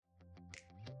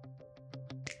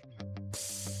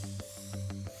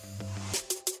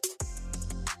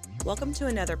Welcome to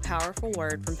another powerful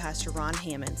word from Pastor Ron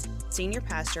Hammonds, Senior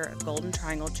Pastor of Golden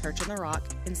Triangle Church on the Rock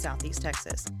in Southeast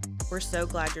Texas. We're so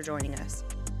glad you're joining us.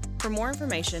 For more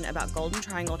information about Golden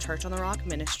Triangle Church on the Rock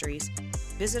Ministries,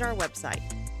 visit our website,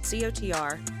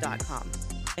 GTCOTR.com.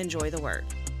 Enjoy the word.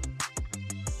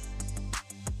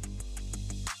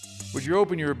 Would you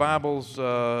open your Bibles,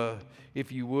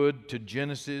 if you would, to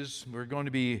Genesis? We're going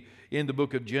to be in the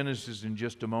book of Genesis in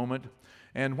just a moment.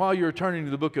 And while you're turning to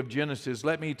the book of Genesis,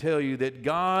 let me tell you that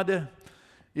God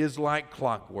is like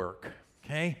clockwork,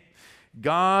 okay?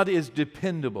 God is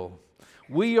dependable.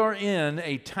 We are in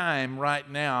a time right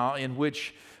now in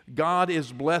which God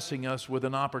is blessing us with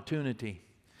an opportunity.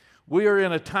 We are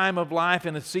in a time of life,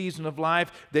 in a season of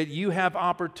life, that you have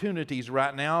opportunities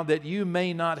right now that you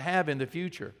may not have in the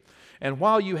future. And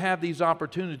while you have these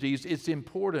opportunities, it's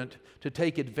important to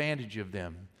take advantage of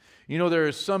them. You know, there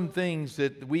are some things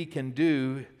that we can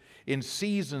do in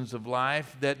seasons of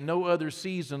life that no other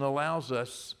season allows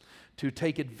us to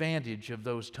take advantage of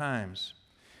those times.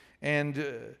 And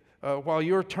while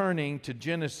you're turning to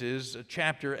Genesis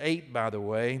chapter 8, by the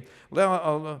way,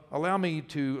 allow me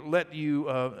to let you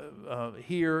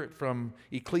hear from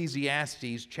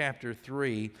Ecclesiastes chapter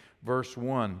 3, verse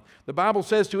 1. The Bible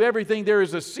says, "To everything there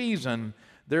is a season,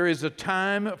 there is a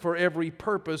time for every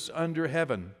purpose under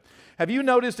heaven." Have you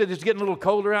noticed that it's getting a little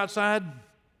colder outside?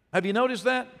 Have you noticed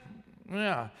that?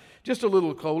 Yeah, just a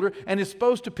little colder. And it's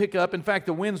supposed to pick up. In fact,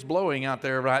 the wind's blowing out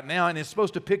there right now, and it's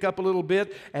supposed to pick up a little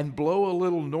bit and blow a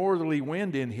little northerly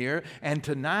wind in here. And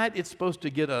tonight it's supposed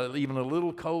to get even a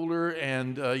little colder.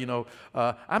 And,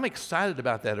 I'm excited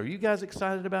about that. Are you guys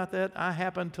excited about that? I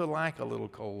happen to like a little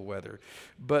cold weather.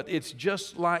 But it's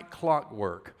just like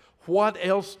clockwork. What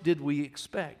else did we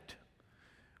expect?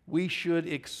 We should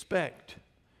expect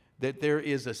that there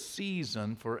is a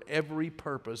season for every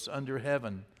purpose under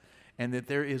heaven, and that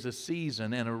there is a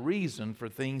season and a reason for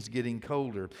things getting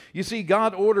colder. You see,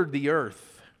 God ordered the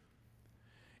earth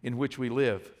in which we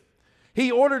live.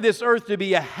 He ordered this earth to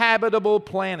be a habitable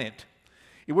planet.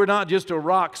 We're not just a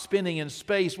rock spinning in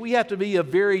space. We have to be a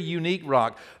very unique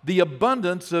rock. The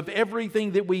abundance of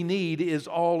everything that we need is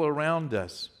all around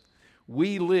us.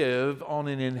 We live on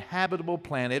an inhabitable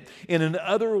planet in an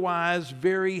otherwise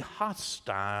very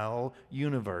hostile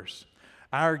universe.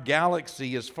 Our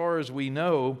galaxy, as far as we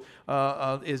know,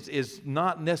 is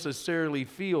not necessarily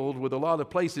filled with a lot of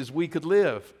places we could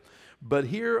live. But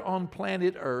here on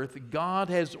planet Earth, God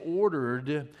has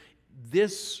ordered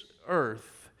this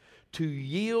earth to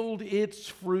yield its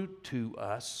fruit to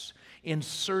us in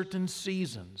certain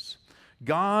seasons.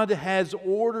 God has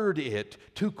ordered it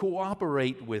to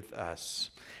cooperate with us.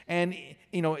 And,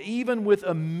 even with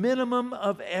a minimum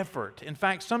of effort, in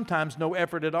fact, sometimes no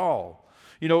effort at all.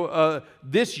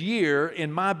 This year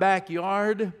in my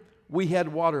backyard, we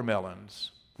had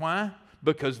watermelons. Why?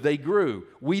 Because they grew.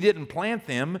 We didn't plant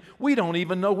them. We don't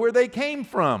even know where they came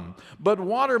from. But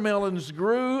watermelons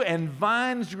grew and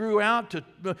vines grew out to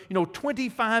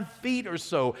 25 feet or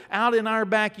so out in our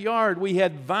backyard. We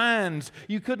had vines.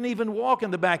 You couldn't even walk in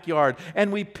the backyard.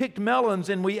 And we picked melons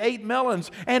and we ate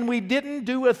melons. And we didn't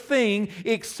do a thing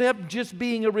except just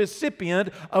being a recipient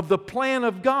of the plan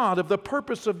of God, of the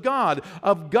purpose of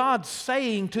God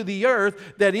saying to the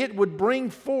earth that it would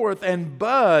bring forth and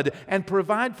bud and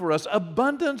provide for us.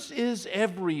 Abundance is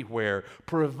everywhere,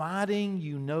 providing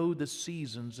you know the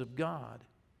seasons of God.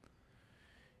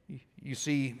 You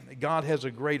see, God has a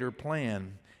greater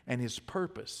plan, and His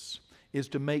purpose is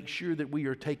to make sure that we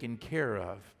are taken care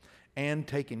of and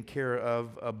taken care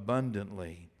of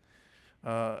abundantly.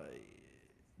 The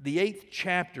 8th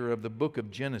chapter of the book of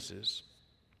Genesis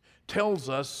tells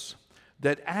us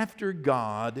that after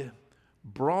God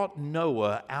brought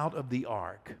Noah out of the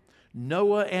ark,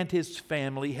 Noah and his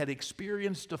family had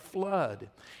experienced a flood.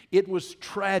 It was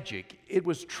tragic. It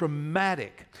was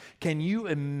traumatic. Can you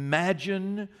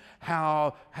imagine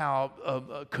how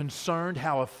concerned,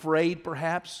 how afraid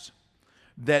perhaps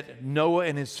that Noah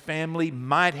and his family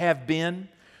might have been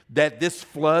that this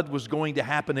flood was going to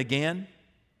happen again?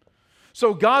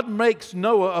 So God makes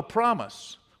Noah a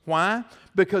promise. Why?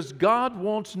 Because God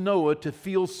wants Noah to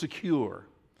feel secure.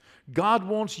 God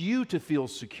wants you to feel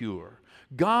secure.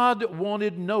 God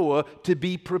wanted Noah to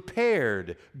be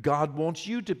prepared. God wants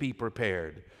you to be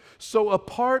prepared. So a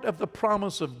part of the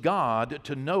promise of God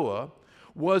to Noah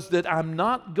was that I'm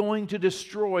not going to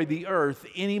destroy the earth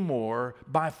anymore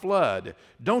by flood.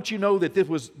 Don't you know that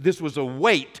this was a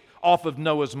weight off of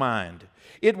Noah's mind?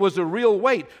 It was a real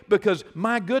weight because,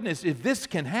 my goodness, if this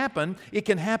can happen, it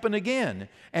can happen again.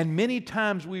 And many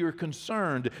times we are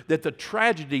concerned that the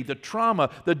tragedy, the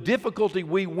trauma, the difficulty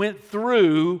we went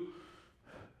through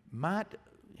might,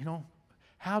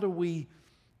 How do we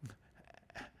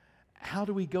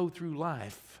go through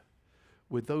life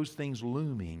with those things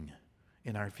looming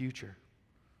in our future?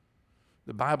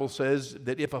 The Bible says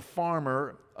that if a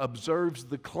farmer observes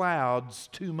the clouds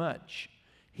too much,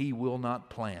 he will not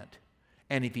plant.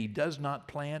 And if he does not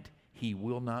plant, he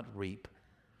will not reap.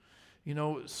 You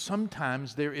know,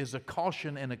 sometimes there is a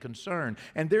caution and a concern,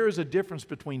 and there is a difference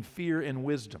between fear and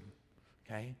wisdom,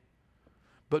 okay?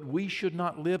 But we should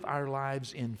not live our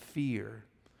lives in fear,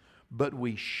 but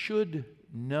we should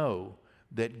know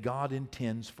that God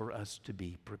intends for us to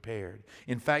be prepared.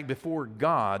 In fact, before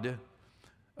God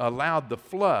allowed the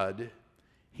flood,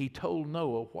 He told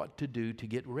Noah what to do to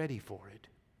get ready for it.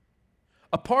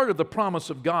 A part of the promise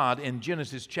of God in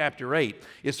Genesis chapter 8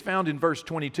 is found in verse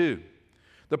 22.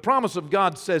 The promise of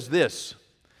God says this.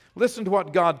 Listen to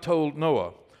what God told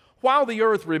Noah. While the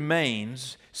earth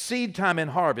remains, seed time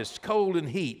and harvest, cold and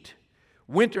heat,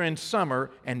 winter and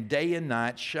summer, and day and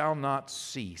night shall not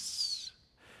cease.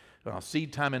 Well,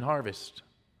 seed time and harvest,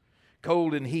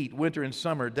 cold and heat, winter and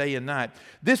summer, day and night.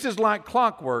 This is like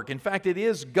clockwork. In fact, it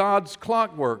is God's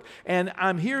clockwork. And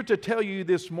I'm here to tell you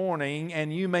this morning,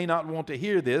 and you may not want to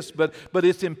hear this, but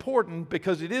it's important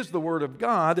because it is the Word of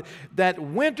God, that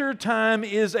winter time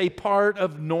is a part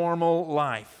of normal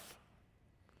life.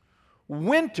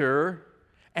 Winter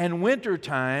and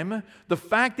wintertime, the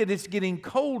fact that it's getting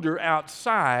colder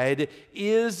outside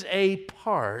is a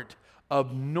part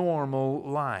of normal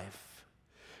life.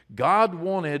 God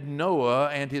wanted Noah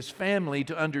and his family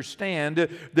to understand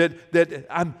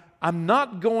that I'm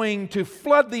not going to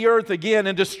flood the earth again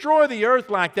and destroy the earth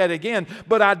like that again,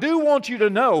 but I do want you to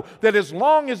know that as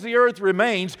long as the earth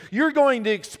remains, you're going to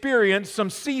experience some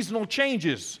seasonal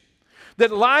changes.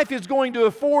 That life is going to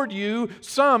afford you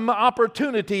some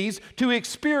opportunities to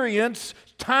experience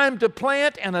time to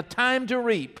plant and a time to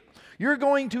reap. You're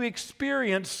going to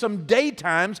experience some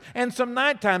daytimes and some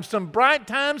nighttimes, some bright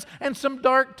times and some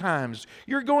dark times.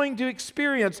 You're going to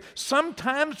experience some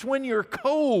times when you're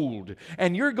cold,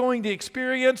 and you're going to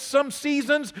experience some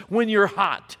seasons when you're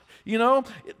hot. You know,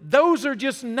 those are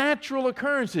just natural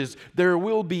occurrences. There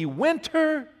will be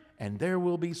winter and there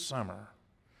will be summer.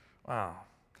 Wow.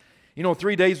 You know,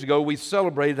 3 days ago we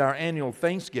celebrated our annual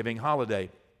Thanksgiving holiday.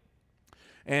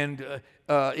 And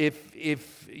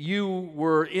if you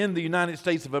were in the United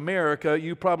States of America,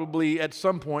 you probably at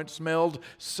some point smelled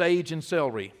sage and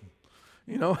celery.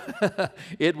 You know,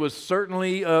 it was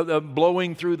certainly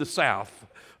blowing through the South,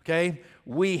 okay?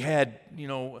 We had, you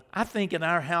know, I think in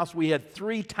our house we had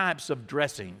 3 types of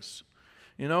dressings.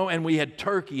 You know, and we had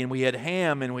turkey, and we had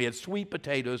ham, and we had sweet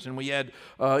potatoes, and we had,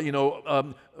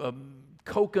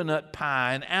 coconut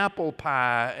pie and apple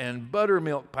pie and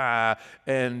buttermilk pie,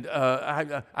 and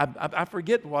I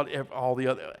forget what all the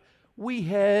other. We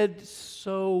had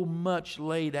so much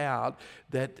laid out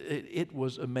that it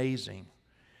was amazing.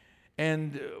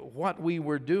 And what we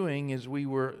were doing is we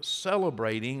were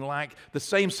celebrating like the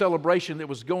same celebration that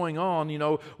was going on, you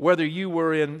know, whether you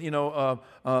were in,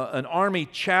 an army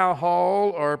chow hall,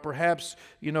 or perhaps,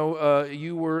 you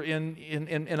were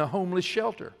in a homeless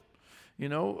shelter. You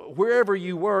know, wherever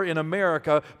you were in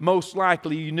America, most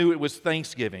likely you knew it was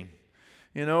Thanksgiving.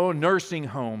 You know, nursing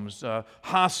homes,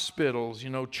 hospitals,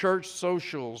 church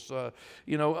socials,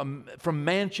 from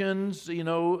mansions,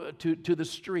 to the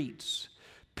streets.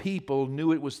 People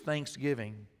knew it was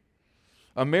Thanksgiving.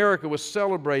 America was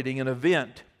celebrating an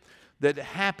event that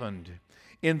happened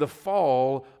in the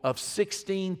fall of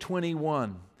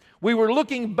 1621. We were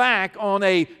looking back on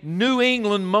a New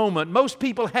England moment. Most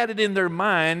people had it in their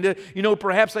mind.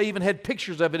 Perhaps they even had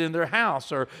pictures of it in their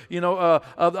house, or,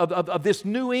 of this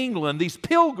New England, these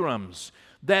pilgrims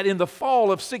that in the fall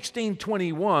of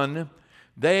 1621,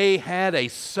 they had a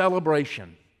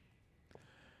celebration.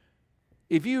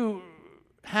 If you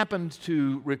happen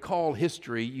to recall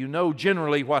history, you know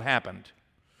generally what happened.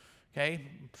 Okay?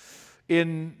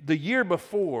 In the year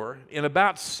before, in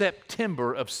about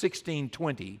September of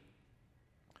 1620,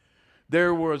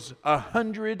 there was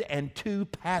 102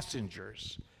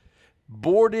 passengers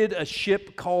boarded a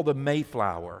ship called the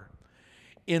Mayflower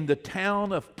in the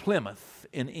town of Plymouth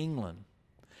in England.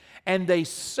 And they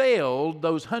sailed,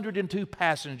 those 102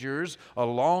 passengers,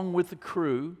 along with the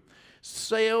crew,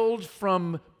 sailed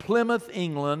from Plymouth,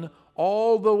 England,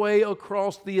 all the way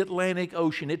across the Atlantic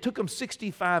Ocean. It took them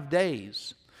 65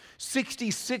 days.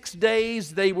 66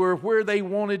 days they were where they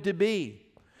wanted to be.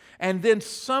 And then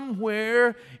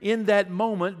somewhere in that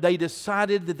moment, they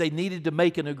decided that they needed to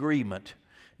make an agreement.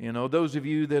 You know, those of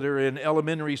you that are in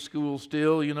elementary school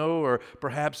still, you know, or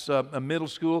perhaps a middle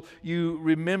school, you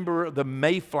remember the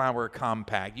Mayflower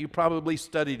Compact. You probably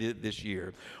studied it this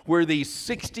year, where these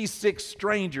 66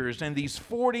 strangers and these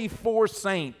 44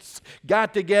 saints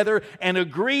got together and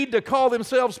agreed to call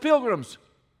themselves pilgrims.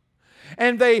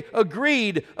 And they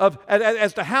agreed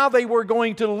as to how they were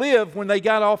going to live when they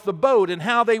got off the boat, and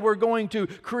how they were going to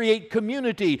create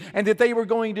community, and that they were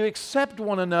going to accept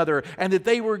one another, and that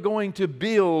they were going to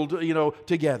build, you know,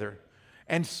 together.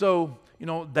 And so, you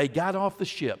know, they got off the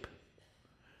ship,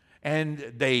 and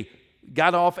they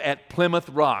got off at Plymouth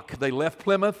Rock. They left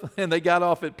Plymouth, and they got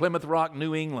off at Plymouth Rock,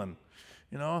 New England,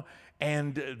 you know.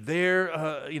 And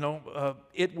there,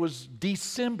 it was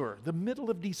December, the middle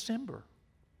of December.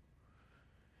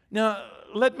 Now,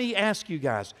 let me ask you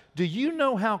guys, do you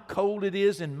know how cold it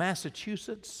is in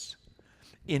Massachusetts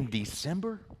in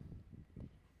December?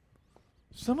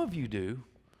 Some of you do.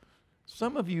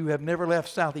 Some of you have never left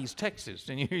Southeast Texas,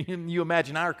 and you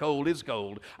imagine our cold is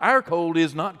cold. Our cold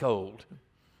is not cold.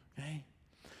 Okay?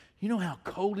 You know how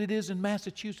cold it is in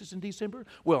Massachusetts in December?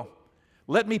 Well,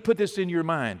 let me put this in your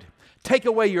mind. Take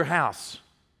away your house.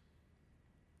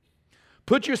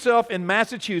 Put yourself in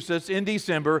Massachusetts in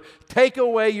December. Take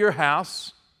away your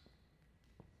house.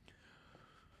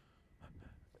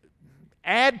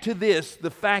 Add to this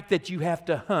the fact that you have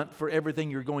to hunt for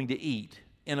everything you're going to eat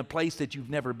in a place that you've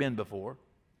never been before.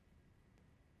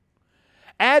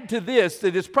 Add to this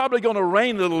that it's probably going to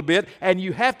rain a little bit and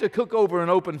you have to cook over an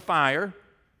open fire.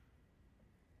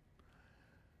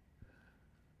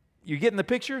 You getting the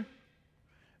picture?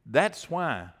 That's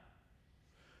why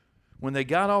when they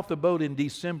got off the boat in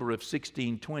December of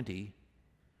 1620,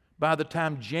 by the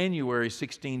time January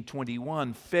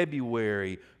 1621,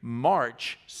 February,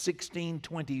 March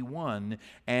 1621,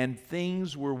 and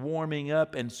things were warming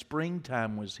up and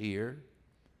springtime was here,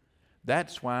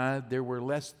 that's why there were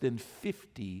less than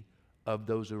 50 of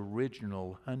those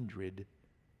original 100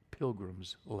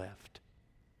 pilgrims left.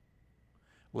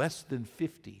 Less than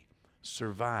 50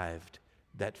 survived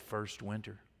that first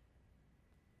winter.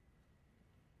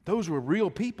 Those were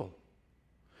real people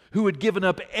who had given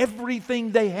up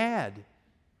everything they had.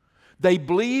 They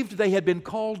believed they had been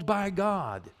called by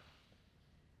God.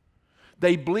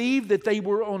 They believed that they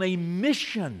were on a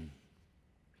mission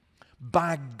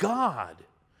by God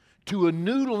to a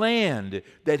new land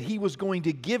that He was going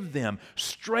to give them,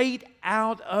 straight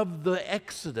out of the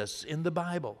Exodus in the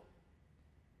Bible.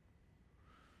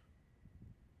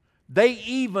 They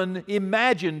even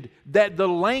imagined that the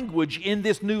language in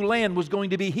this new land was going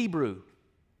to be Hebrew.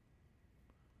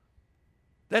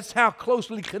 That's how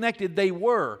closely connected they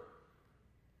were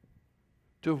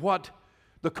to what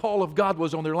the call of God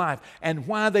was on their life, and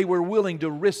why they were willing to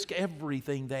risk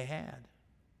everything they had.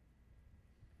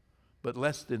 But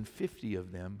less than 50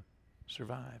 of them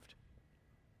survived.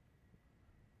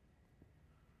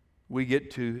 We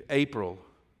get to April,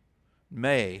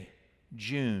 May,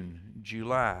 June,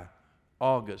 July,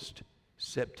 August,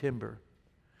 September.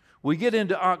 We get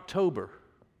into October,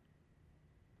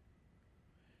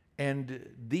 and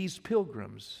these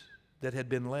pilgrims that had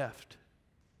been left,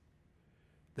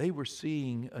 they were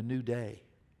seeing a new day.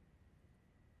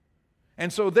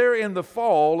 And so there in the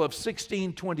fall of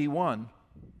 1621,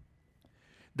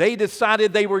 they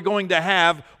decided they were going to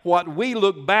have what we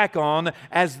look back on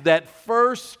as that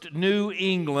first New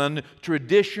England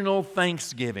traditional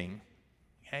Thanksgiving.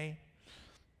 Okay?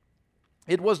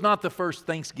 It was not the first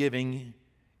Thanksgiving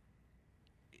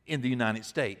in the United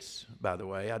States, by the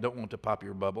way. I don't want to pop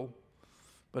your bubble,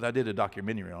 but I did a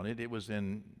documentary on it. It was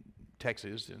in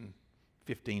Texas in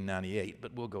 1598,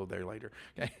 but we'll go there later.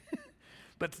 Okay?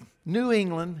 But New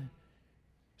England,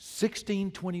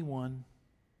 1621,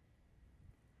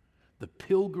 the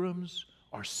pilgrims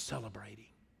are celebrating.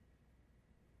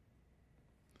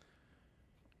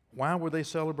 Why were they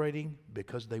celebrating?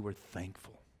 Because they were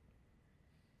thankful.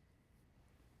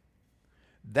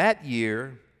 That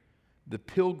year, the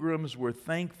pilgrims were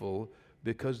thankful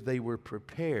because they were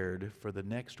prepared for the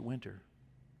next winter.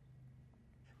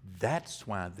 That's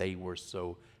why they were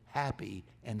so happy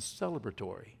and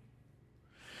celebratory.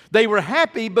 They were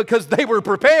happy because they were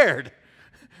prepared.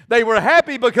 They were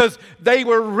happy because they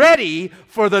were ready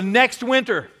for the next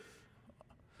winter.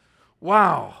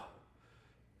 Wow.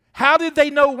 How did they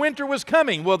know winter was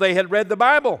coming? Well, they had read the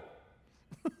Bible.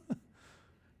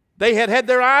 They had had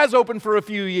their eyes open for a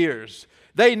few years.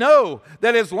 They know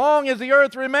that as long as the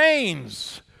earth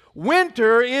remains,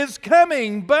 winter is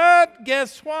coming. But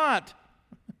guess what?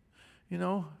 You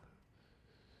know,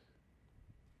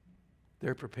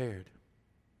 they're prepared.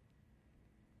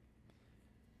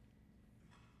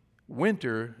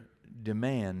 Winter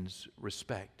demands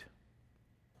respect.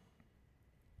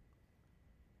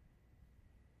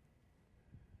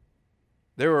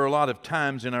 There are a lot of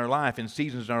times in our life and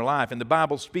seasons in our life, and the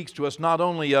Bible speaks to us not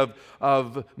only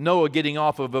of Noah getting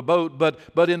off of a boat,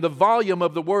 but in the volume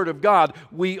of the Word of God,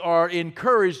 we are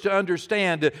encouraged to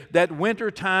understand that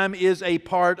wintertime is a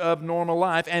part of normal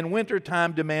life, and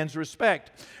wintertime demands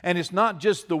respect. And it's not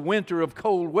just the winter of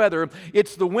cold weather,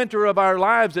 it's the winter of our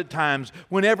lives at times.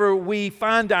 Whenever we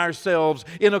find ourselves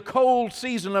in a cold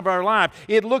season of our life,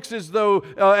 it looks as though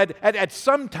at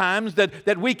some times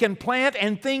that we can plant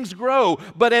and things grow.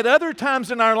 But at other times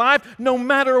in our life, no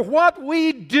matter what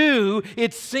we do,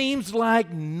 it seems like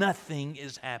nothing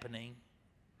is happening.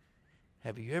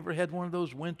 Have you ever had one of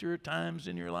those winter times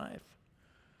in your life?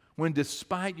 When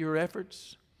despite your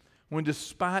efforts, when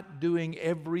despite doing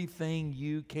everything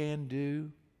you can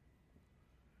do,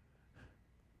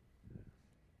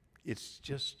 it's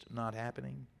just not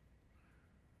happening.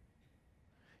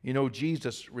 You know,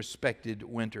 Jesus respected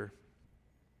winter.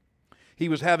 He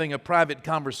was having a private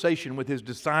conversation with his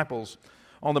disciples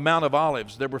on the Mount of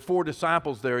Olives. There were 4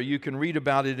 disciples there. You can read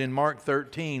about it in Mark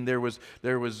 13. There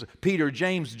was Peter,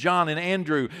 James, John, and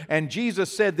Andrew. And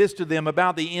Jesus said this to them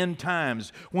about the end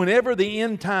times. Whenever the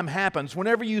end time happens,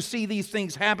 whenever you see these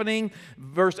things happening,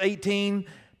 verse 18,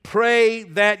 pray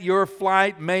that your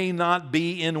flight may not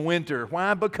be in winter.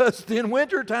 Why? Because in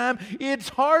wintertime, it's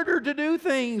harder to do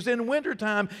things. In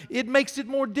wintertime, it makes it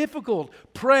more difficult.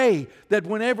 Pray that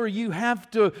whenever you have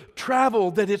to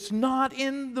travel, that it's not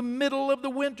in the middle of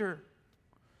the winter.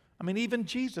 I mean, even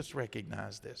Jesus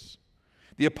recognized this.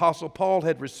 The Apostle Paul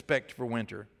had respect for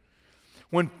winter.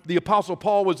 When the Apostle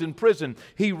Paul was in prison,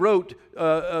 he wrote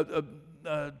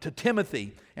to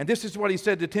Timothy, and this is what he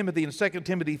said to Timothy in 2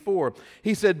 Timothy 4.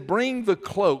 He said, bring the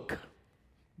cloak,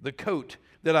 the coat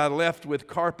that I left with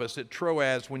Carpus at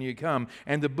Troas when you come,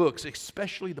 and the books,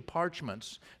 especially the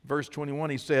parchments. Verse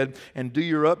 21, he said, and do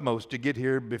your utmost to get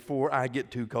here before I get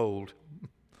too cold.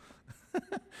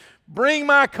 Bring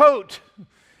my coat.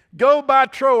 Go by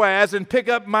Troas and pick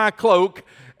up my cloak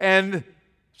and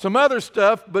some other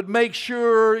stuff, but make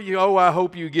sure, I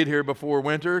hope you get here before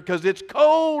winter, because it's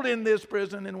cold in this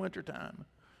prison in wintertime.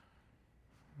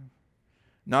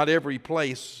 Not every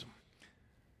place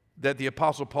that the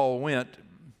Apostle Paul went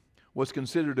was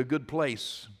considered a good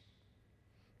place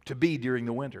to be during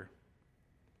the winter.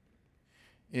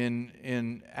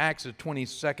 In Acts, the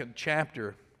 22nd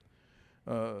chapter,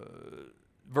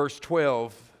 verse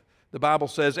 12, the Bible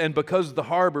says, and because the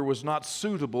harbor was not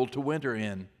suitable to winter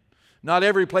in. Not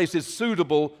every place is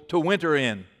suitable to winter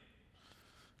in.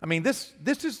 I mean, this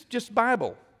is just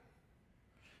Bible.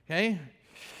 Okay?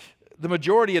 The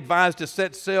majority advised to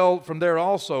set sail from there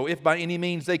also, if by any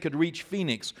means they could reach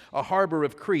Phoenix, a harbor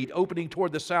of Crete, opening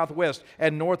toward the southwest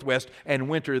and northwest, and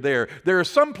winter there. There are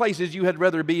some places you had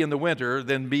rather be in the winter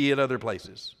than be at other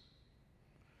places.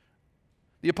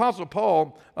 The Apostle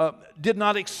Paul did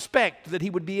not expect that he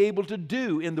would be able to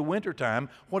do in the wintertime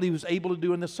what he was able to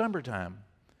do in the summertime.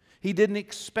 He didn't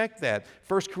expect that.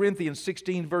 1 Corinthians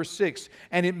 16, verse 6,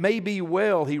 and it may be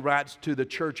well, he writes to the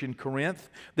church in Corinth,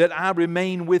 that I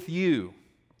remain with you,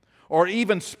 or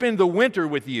even spend the winter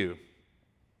with you,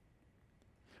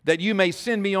 that you may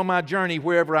send me on my journey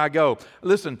wherever I go.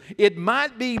 Listen, it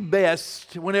might be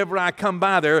best whenever I come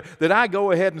by there that I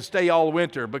go ahead and stay all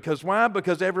winter. Because why?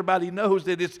 Because everybody knows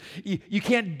that you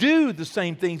can't do the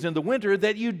same things in the winter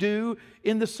that you do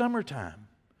in the summertime.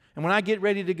 And when I get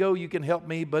ready to go, you can help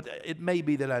me, but it may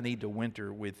be that I need to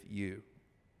winter with you.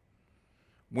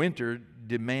 Winter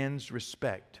demands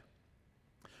respect.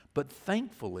 But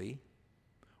thankfully,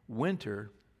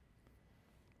 winter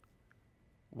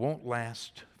won't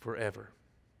last forever.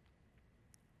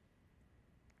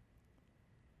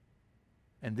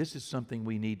 And this is something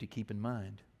we need to keep in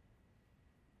mind.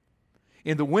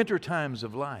 In the winter times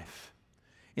of life,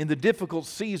 in the difficult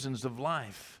seasons of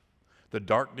life, the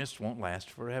darkness won't last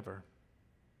forever.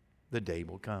 The day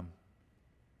will come.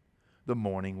 The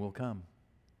morning will come.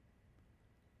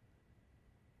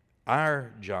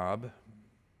 Our job,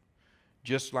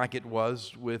 just like it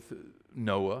was with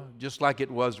Noah, just like it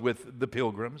was with the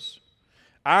pilgrims,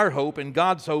 our hope and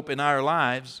God's hope in our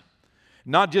lives,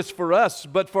 not just for us,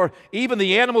 but for even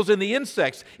the animals and the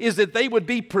insects, is that they would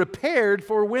be prepared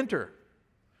for winter.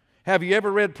 Have you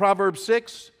ever read Proverbs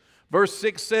 6? Verse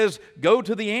 6 says, go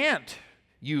to the ant,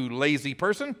 you lazy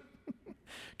person.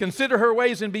 Consider her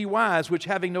ways and be wise, which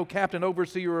having no captain,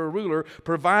 overseer, or ruler,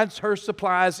 provides her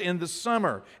supplies in the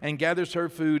summer and gathers her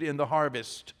food in the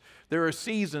harvest. There are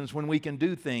seasons when we can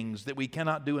do things that we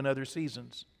cannot do in other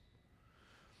seasons.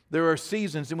 There are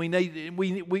seasons, and we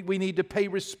need to pay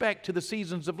respect to the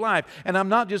seasons of life. And I'm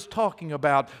not just talking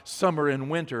about summer and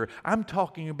winter. I'm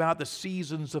talking about the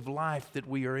seasons of life that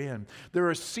we are in. There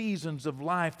are seasons of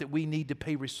life that we need to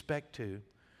pay respect to.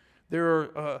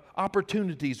 There are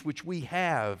opportunities which we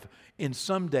have in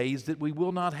some days that we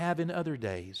will not have in other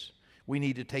days. We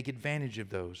need to take advantage of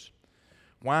those.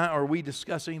 Why are we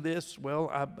discussing this? Well,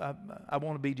 I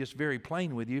want to be just very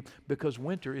plain with you, because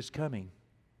winter is coming.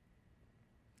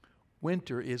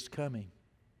 Winter is coming.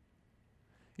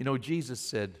 You know, Jesus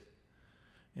said,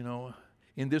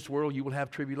 in this world you will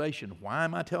have tribulation. Why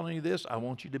am I telling you this? I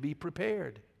want you to be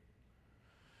prepared.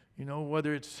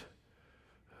 Whether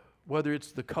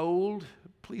it's the cold,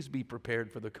 please be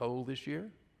prepared for the cold this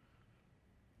year.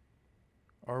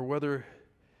 Or whether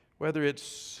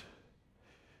it's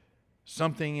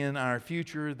something in our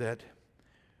future that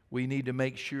we need to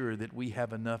make sure that we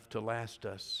have enough to last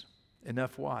us.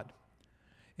 Enough what?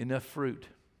 Enough fruit.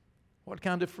 What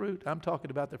kind of fruit? I'm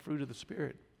talking about the fruit of the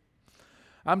Spirit.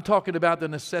 I'm talking about the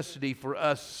necessity for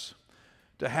us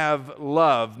to have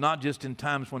love, not just in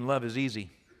times when love is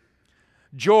easy.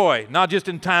 Joy, not just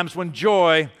in times when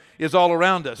joy is all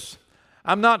around us.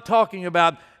 I'm not talking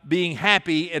about being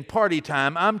happy at party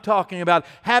time. I'm talking about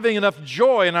having enough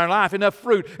joy in our life, enough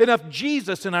fruit, enough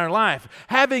Jesus in our life,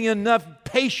 having enough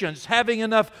patience, having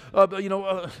enough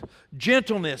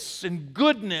gentleness and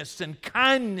goodness and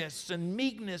kindness and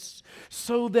meekness,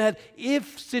 so that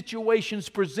if situations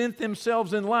present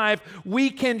themselves in life,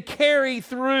 we can carry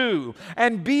through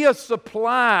and be a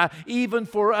supply even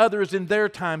for others in their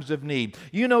times of need.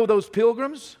 You know those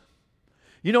pilgrims?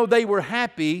 They were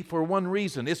happy for one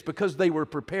reason. It's because they were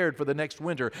prepared for the next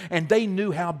winter, and they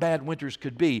knew how bad winters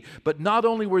could be. But not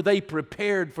only were they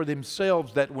prepared for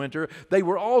themselves that winter, they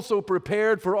were also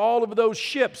prepared for all of those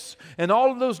ships and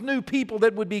all of those new people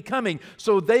that would be coming,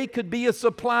 so they could be a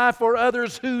supply for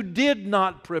others who did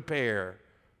not prepare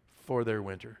for their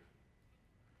winter.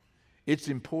 It's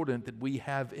important that we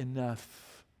have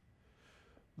enough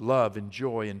love and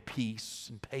joy and peace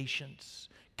and patience,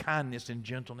 kindness and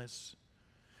gentleness,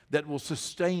 that will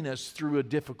sustain us through a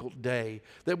difficult day,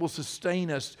 that will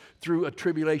sustain us through a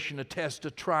tribulation, a test,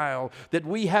 a trial, that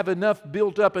we have enough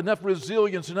built up, enough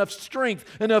resilience, enough strength,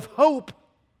 enough hope,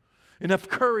 enough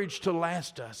courage to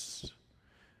last us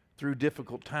through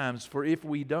difficult times. For if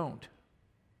we don't,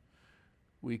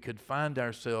 we could find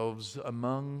ourselves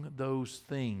among those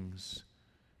things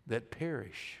that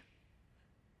perish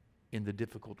in the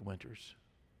difficult winters.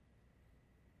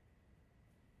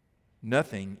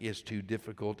 Nothing is too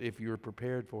difficult if you're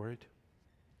prepared for it.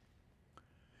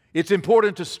 It's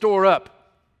important to store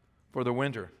up for the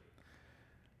winter.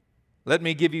 Let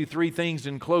me give you 3 things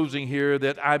in closing here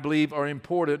that I believe are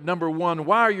important. Number 1,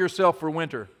 wire yourself for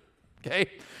winter. Okay?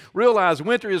 Realize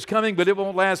winter is coming, but it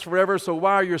won't last forever, so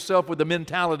wire yourself with the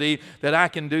mentality that I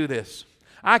can do this.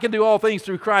 I can do all things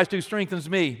through Christ who strengthens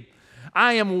me.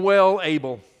 I am well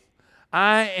able.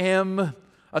 I am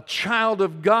a child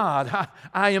of God.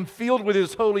 I am filled with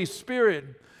His Holy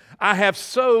Spirit. I have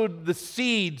sowed the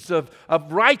seeds of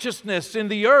righteousness in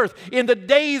the earth in the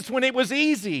days when it was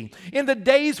easy, in the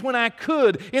days when I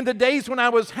could, in the days when I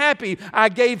was happy. I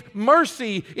gave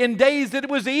mercy in days that it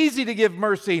was easy to give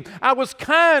mercy. I was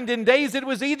kind in days that it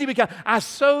was easy to be kind. I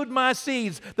sowed my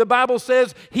seeds. The Bible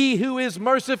says, "He who is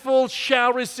merciful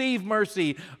shall receive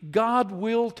mercy." God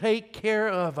will take care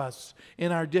of us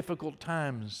in our difficult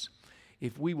times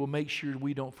if we will make sure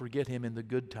we don't forget Him in the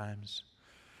good times.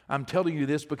 I'm telling you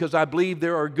this because I believe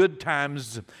there are good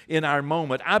times in our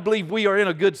moment. I believe we are in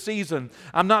a good season.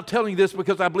 I'm not telling you this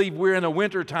because I believe we're in a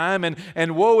winter time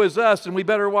and woe is us and we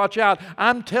better watch out.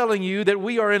 I'm telling you that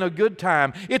we are in a good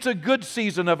time. It's a good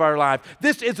season of our life.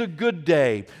 This is a good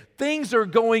day. Things are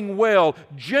going well.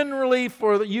 Generally,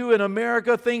 for you in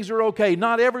America, things are okay.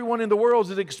 Not everyone in the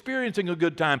world is experiencing a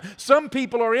good time. Some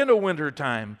people are in a winter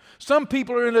time. Some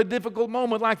people are in a difficult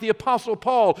moment, like the Apostle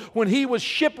Paul, when he was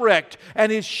shipwrecked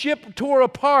and his ship tore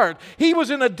apart. He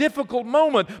was in a difficult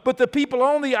moment, but the people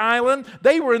on the island,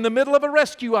 they were in the middle of a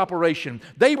rescue operation.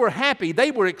 They were happy.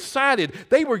 They were excited.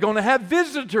 They were going to have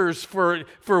visitors for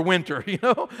winter,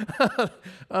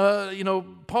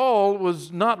 Paul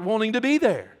was not wanting to be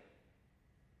there.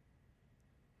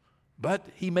 But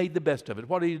he made the best of it.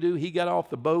 What did he do? He got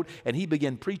off the boat and he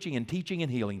began preaching and teaching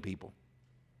and healing people.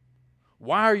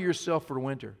 Wire yourself for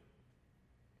winter.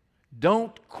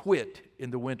 Don't quit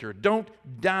in the winter. Don't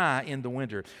die in the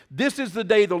winter. This is the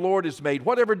day the Lord has made.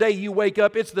 Whatever day you wake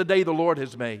up, it's the day the Lord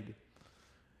has made.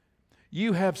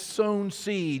 You have sown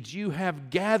seeds. You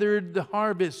have gathered the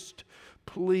harvest.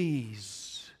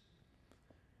 Please,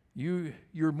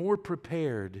 you're more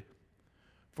prepared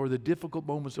for the difficult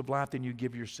moments of life than you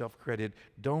give yourself credit.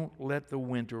 Don't let the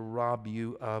winter rob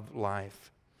you of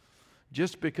life.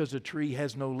 Just because a tree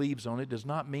has no leaves on it does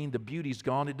not mean the beauty's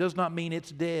gone. It does not mean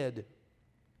it's dead.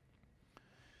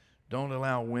 Don't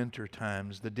allow winter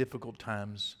times, the difficult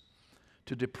times,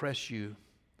 to depress you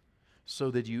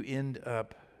so that you end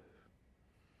up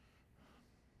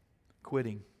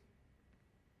quitting,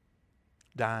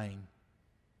 dying,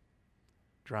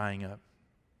 drying up.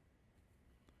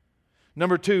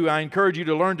 Number 2, I encourage you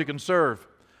to learn to conserve.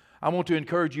 I want to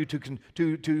encourage you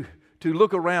to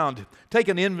look around, take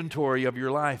an inventory of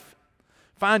your life,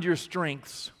 find your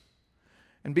strengths,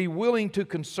 and be willing to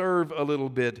conserve a little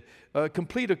bit.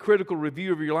 Complete a critical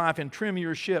review of your life and trim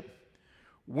your ship.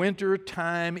 Winter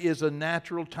time is a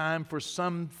natural time for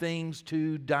some things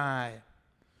to die.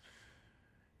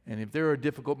 And if there are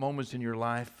difficult moments in your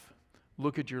life,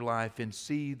 look at your life and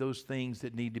see those things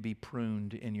that need to be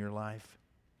pruned in your life.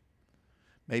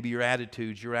 Maybe your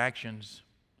attitudes, your actions.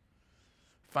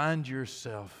 Find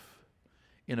yourself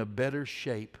in a better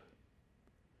shape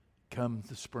come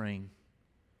the spring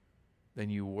than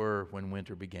you were when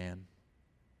winter began.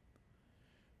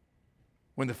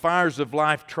 When the fires of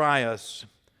life try us,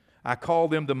 I call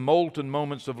them the molten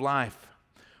moments of life.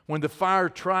 When the fire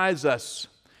tries us,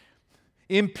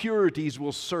 impurities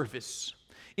will surface.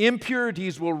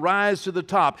 Impurities will rise to the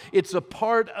top. It's a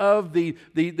part of the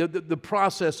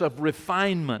process of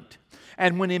refinement.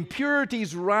 And when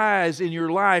impurities rise in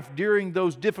your life during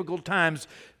those difficult times,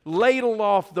 ladle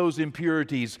off those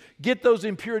impurities. Get those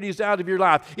impurities out of your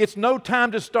life. It's no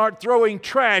time to start throwing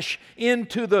trash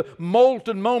into the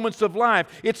molten moments of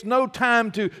life. It's no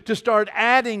time to start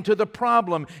adding to the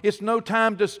problem. It's no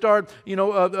time to start,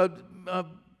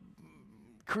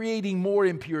 creating more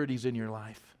impurities in your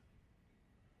life.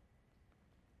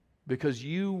 Because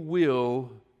you will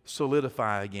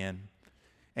solidify again.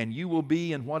 And you will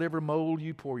be in whatever mold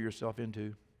you pour yourself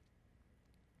into.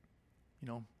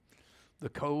 The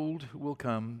cold will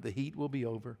come. The heat will be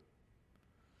over.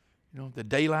 The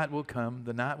daylight will come.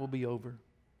 The night will be over.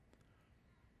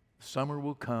 Summer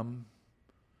will come.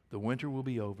 The winter will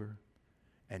be over.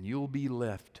 And you'll be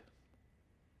left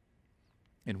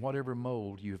in whatever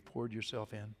mold you have poured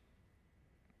yourself in.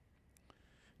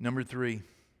 Number 3.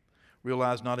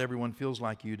 Realize not everyone feels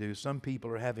like you do. Some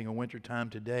people are having a winter time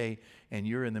today, and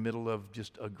you're in the middle of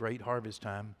just a great harvest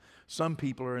time. Some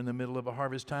people are in the middle of a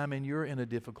harvest time, and you're in a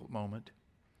difficult moment.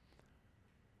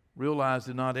 Realize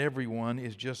that not everyone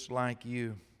is just like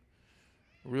you.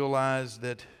 Realize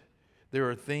that there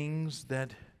are things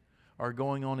that are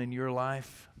going on in your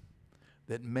life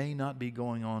that may not be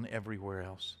going on everywhere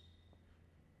else.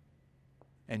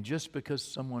 And just because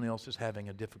someone else is having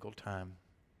a difficult time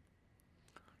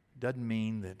doesn't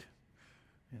mean that,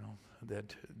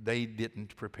 that they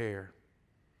didn't prepare.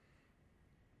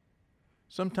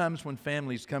 Sometimes when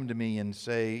families come to me and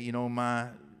say, my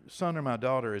son or my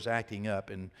daughter is acting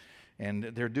up and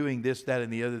they're doing this, that,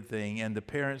 and the other thing, and the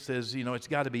parent says, it's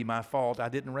got to be my fault. I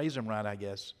didn't raise them right, I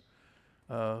guess.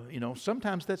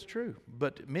 Sometimes that's true.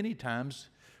 But many times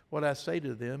what I say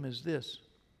to them is this.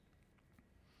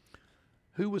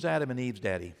 Who was Adam and Eve's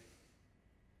daddy?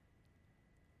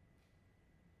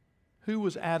 Who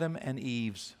was Adam and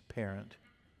Eve's parent?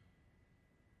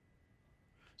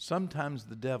 Sometimes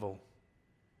the devil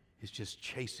is just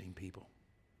chasing people.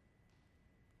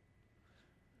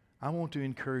 I want to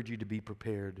encourage you to be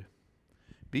prepared.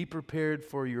 Be prepared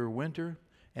for your winter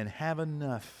and have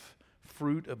enough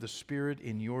fruit of the Spirit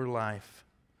in your life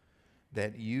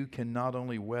that you can not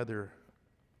only weather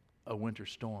a winter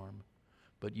storm,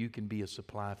 but you can be a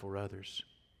supply for others.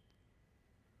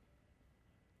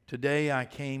 Today I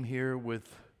came here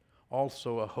with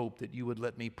also a hope that you would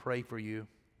let me pray for you.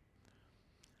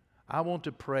 I want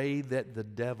to pray that the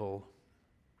devil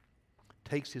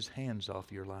takes his hands off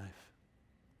your life.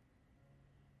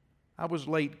 I was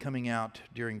late coming out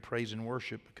during praise and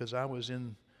worship because I was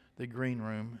in the green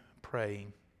room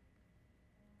praying.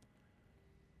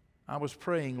 I was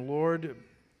praying, Lord,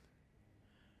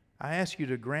 I ask you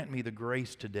to grant me the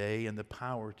grace today and the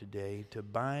power today to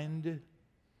bind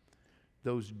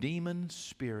those demon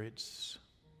spirits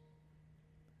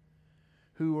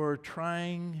who are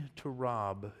trying to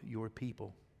rob your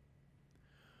people,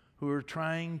 who are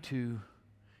trying to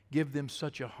give them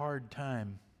such a hard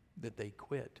time that they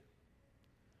quit.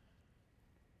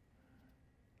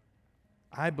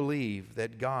 I believe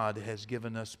that God has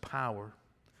given us power.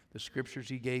 The scriptures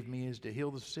He gave me is to heal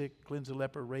the sick, cleanse the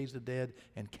leper, raise the dead,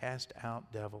 and cast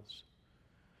out devils.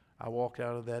 I walked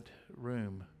out of that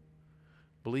room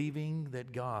believing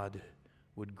that God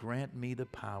would grant me the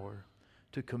power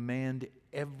to command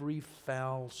every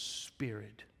foul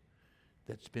spirit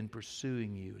that's been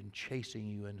pursuing you and chasing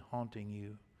you and haunting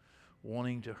you,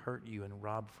 wanting to hurt you and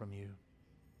rob from you,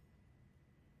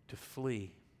 to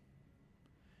flee.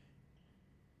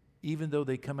 Even though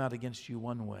they come out against you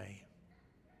one way,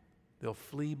 they'll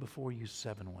flee before you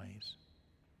 7 ways.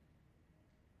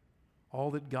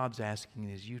 All that God's asking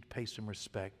is you to pay some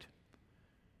respect.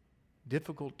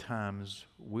 Difficult times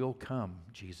will come,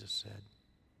 Jesus said.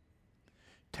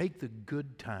 Take the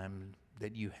good time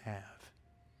that you have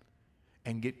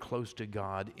and get close to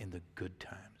God in the good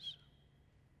times.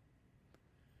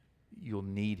 You'll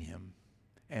need Him,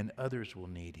 and others will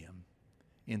need Him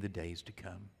in the days to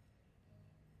come.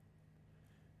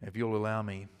 If you'll allow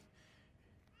me,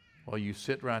 while you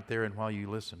sit right there and while you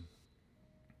listen,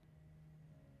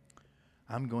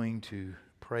 I'm going to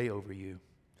pray over you.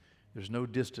 There's no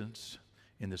distance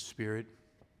in the Spirit.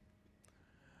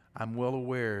 I'm well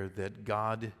aware that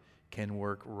God can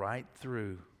work right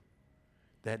through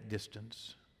that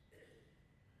distance,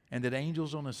 and that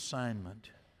angels on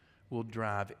assignment will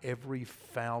drive every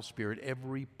foul spirit,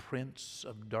 every prince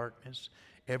of darkness,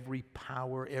 every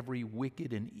power, every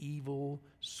wicked and evil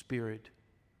spirit.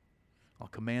 I'll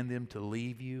command them to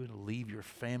leave you and leave your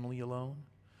family alone.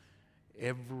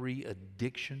 Every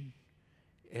addiction,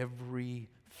 every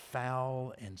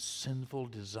foul and sinful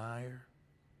desire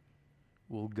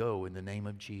will go in the name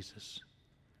of Jesus.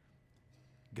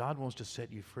 God wants to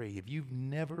set you free. If you've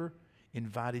never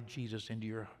invited Jesus into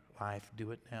your life,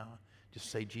 do it now. Just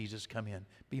say, Jesus, come in.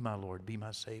 Be my Lord. Be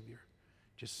my Savior.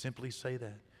 Just simply say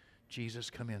that. Jesus,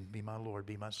 come in. Be my Lord.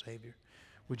 Be my Savior.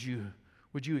 Would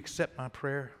you accept my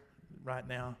prayer right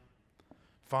now?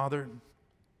 Father,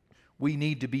 we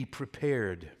need to be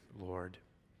prepared, Lord.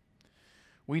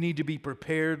 We need to be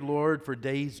prepared, Lord, for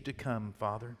days to come,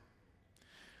 Father.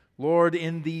 Lord,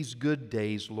 in these good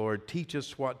days, Lord, teach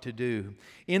us what to do.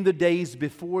 In the days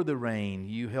before the rain,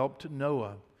 you helped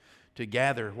Noah to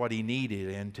gather what he needed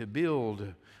and to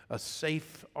build a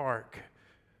safe ark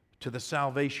to the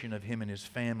salvation of him and his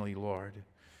family, Lord.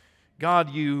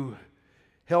 God, you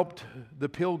helped the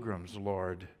pilgrims,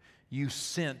 Lord. You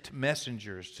sent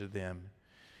messengers to them.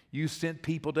 You sent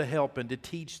people to help and to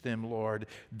teach them, Lord.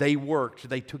 They worked,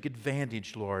 they took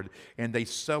advantage, Lord, and they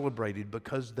celebrated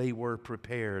because they were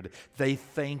prepared. They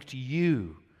thanked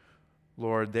you,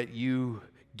 Lord, that you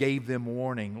gave them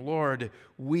warning. Lord,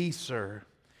 we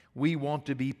want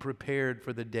to be prepared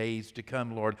for the days to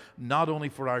come, Lord, not only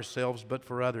for ourselves but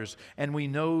for others. And we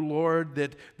know, Lord,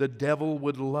 that the devil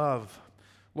would love,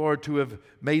 Lord, to have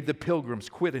made the pilgrims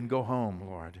quit and go home,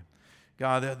 Lord.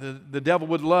 God, the devil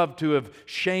would love to have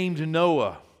shamed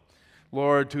Noah,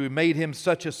 Lord, to have made him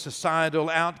such a societal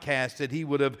outcast that he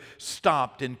would have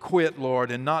stopped and quit,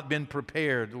 Lord, and not been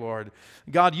prepared, Lord.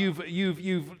 God,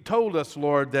 you've told us,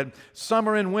 Lord, that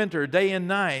summer and winter, day and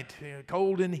night,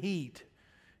 cold and heat,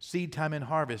 seed time and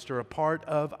harvest are a part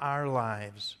of our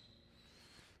lives.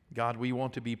 God, we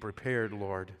want to be prepared,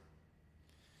 Lord.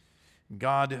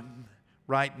 God,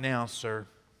 right now, sir,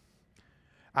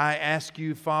 I ask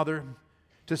you, Father,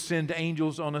 to send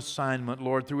angels on assignment,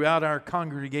 Lord, throughout our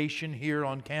congregation here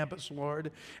on campus,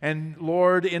 Lord. And,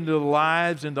 Lord, into the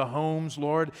lives, in the homes,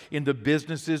 Lord, in the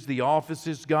businesses, the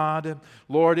offices, God.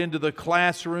 Lord, into the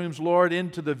classrooms, Lord,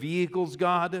 into the vehicles,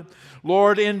 God.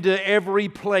 Lord, into every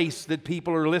place that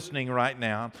people are listening right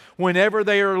now. Whenever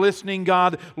they are listening,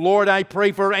 God, Lord, I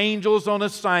pray for angels on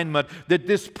assignment, that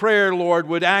this prayer, Lord,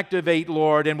 would activate,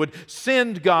 Lord, and would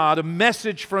send, God, a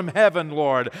message from heaven,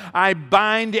 Lord. I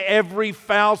bind every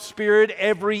foul spirit,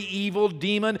 every evil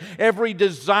demon, every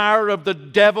desire of the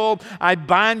devil. I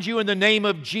bind you in the name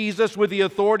of Jesus with the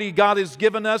authority God has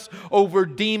given us over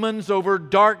demons, over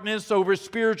darkness, over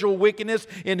spiritual wickedness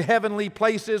in heavenly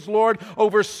places, Lord,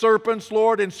 over serpents,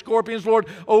 Lord, and scorpions, Lord,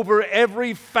 over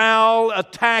every foul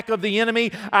attack of the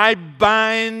enemy. I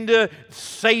bind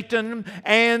Satan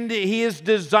and his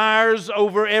desires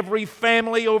over every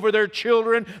family, over their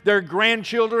children, their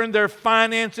grandchildren, their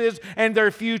finances, and their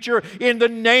future. In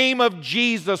the name of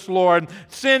Jesus, Lord,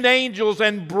 send angels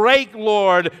and break,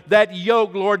 Lord, that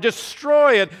yoke, Lord.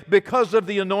 Destroy it because of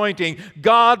the anointing.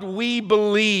 God, we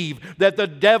believe that the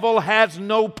devil has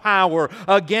no power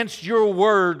against your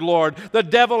word, Lord. The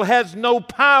devil has no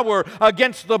power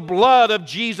against the blood of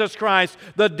Jesus Christ.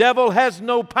 The devil has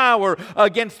no power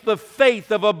against the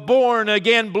faith of a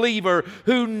born-again believer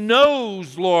who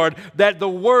knows, Lord, that the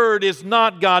word is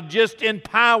not, God, just in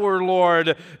power,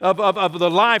 Lord, of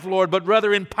the life, Lord, but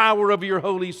rather in power of your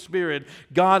Holy Spirit.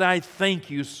 God, I thank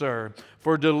you, sir,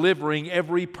 for delivering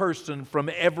every person from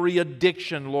every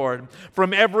addiction, Lord,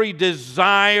 from every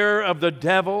desire of the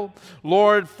devil,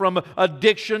 Lord, from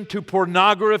addiction to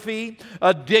pornography,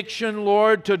 addiction,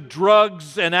 Lord, to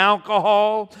drugs and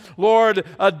alcohol, Lord,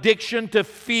 addiction to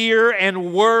fear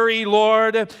and worry,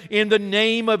 Lord. In the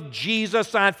name of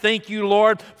Jesus, I thank you,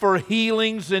 Lord, for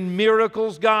healings and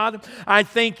miracles, God. I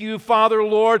thank you, Father,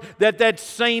 Lord, that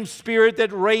same Spirit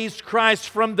that raised Christ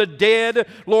from the dead,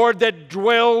 Lord, that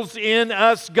dwells in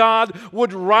us, God,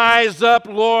 would rise up,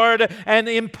 Lord, and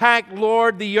impact,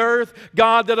 Lord, the earth.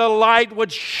 God, that a light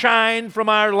would shine from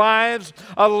our lives,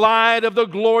 a light of the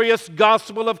glorious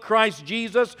gospel of Christ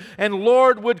Jesus, and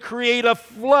Lord, would create a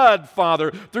flood,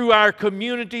 Father, through our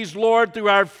communities, Lord, through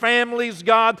our families,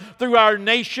 God, through our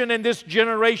nation and this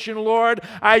generation, Lord.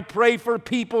 I pray for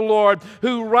people, Lord,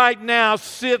 who right now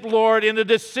sit, Lord, in a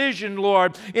decision,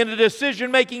 Lord, in a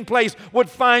decision-making place, would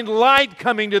find light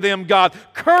coming to them, God.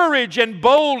 Courage and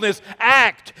boldness.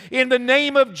 Act in the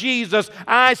name of Jesus.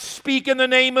 I speak in the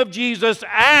name of Jesus.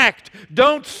 Act.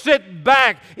 Don't sit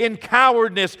back in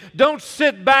cowardness. Don't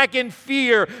sit back in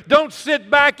fear. Don't sit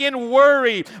back in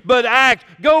worry, but act.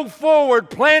 Go forward.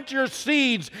 Plant your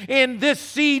seeds in this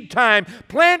seed time.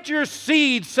 Plant your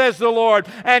seeds, says the Lord,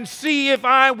 and see if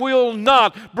I will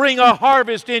not bring a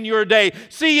harvest in your day.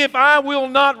 See if I will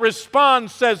not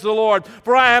respond, says the Lord,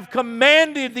 for I have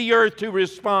commanded the earth to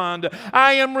respond.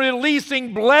 I am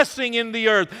releasing blessing in the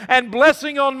earth and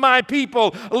blessing on my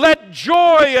people. Let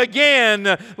joy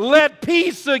again, let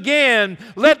peace again,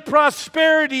 let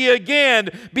prosperity again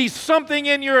be something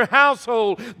in your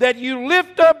household, that you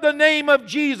lift up the name of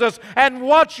Jesus and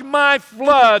watch my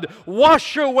flood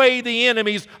wash away the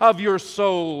enemies of your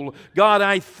soul. God,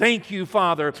 I thank you,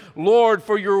 Father, Lord,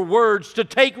 for your words to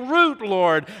take root,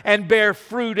 Lord, and bear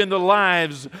fruit in the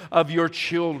lives of your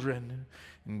children.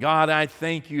 And God, I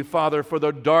thank you, Father, for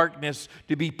the darkness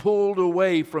to be pulled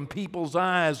away from people's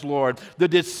eyes, Lord. The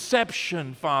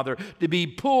deception, Father, to be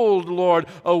pulled, Lord,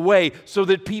 away so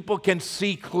that people can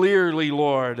see clearly,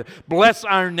 Lord. Bless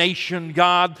our nation,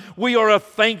 God. We are a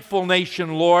thankful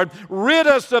nation, Lord. Rid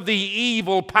us of the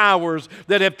evil powers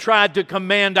that have tried to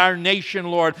command our nation,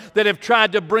 Lord, that have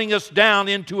tried to bring us down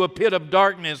into a pit of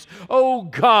darkness. Oh,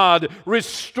 God,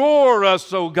 restore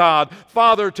us, oh, God,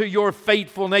 Father, to your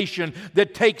faithful nation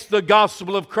that takes the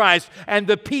gospel of Christ and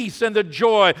the peace and the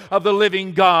joy of the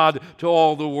living God to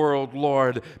all the world,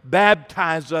 Lord.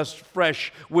 Baptize us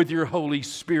fresh with your Holy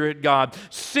Spirit, God.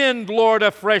 Send, Lord,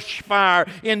 a fresh fire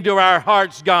into our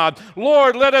hearts, God.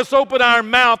 Lord, let us open our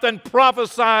mouth and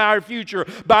prophesy our future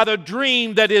by the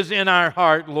dream that is in our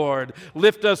heart, Lord.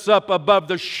 Lift us up above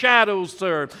the shadows,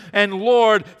 sir. And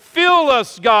Lord, fill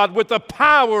us, God, with the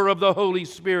power of the Holy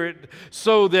Spirit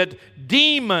so that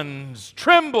demons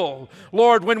tremble,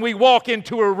 Lord, when we walk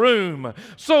into a room,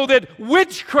 so that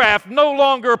witchcraft no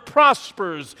longer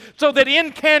prospers, so that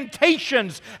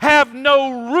incantations have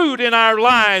no root in our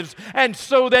lives, and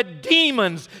so that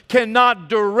demons cannot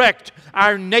direct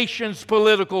our nation's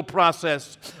political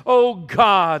process. Oh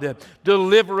God,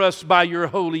 deliver us by your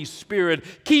Holy Spirit.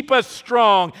 Keep us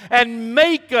strong and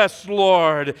make us,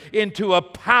 Lord, into a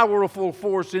powerful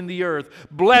force in the earth.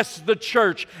 Bless the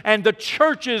church and the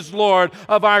churches, Lord,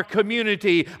 of our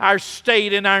community, our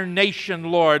state, and our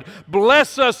nation, Lord.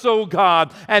 Bless us, oh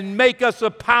God, and make us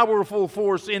a powerful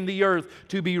force in the earth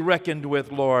to be reckoned with,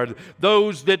 Lord.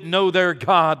 Those that know their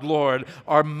God, Lord,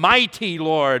 are mighty,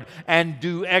 Lord, and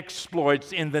do exploits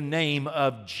in the name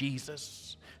of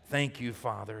Jesus. Thank you,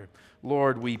 Father.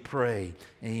 Lord, we pray.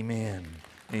 Amen.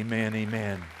 Amen.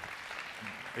 Amen.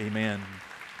 Amen.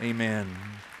 Amen.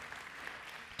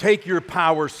 Take your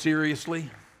power seriously.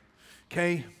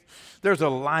 Okay? There's a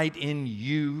light in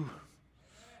you.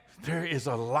 There is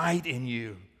a light in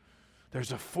you.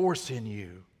 There's a force in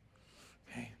you.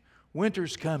 Okay?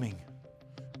 Winter's coming.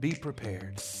 Be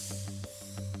prepared.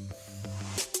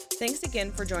 Thanks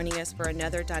again for joining us for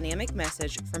another dynamic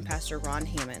message from Pastor Ron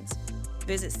Hammonds.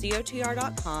 Visit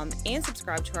COTR.com and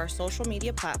subscribe to our social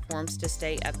media platforms to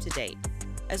stay up to date.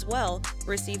 As well,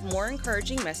 receive more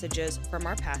encouraging messages from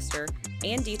our pastor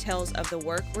and details of the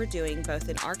work we're doing both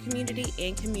in our community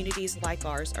and communities like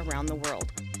ours around the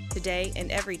world. Today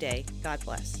and every day, God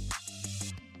bless.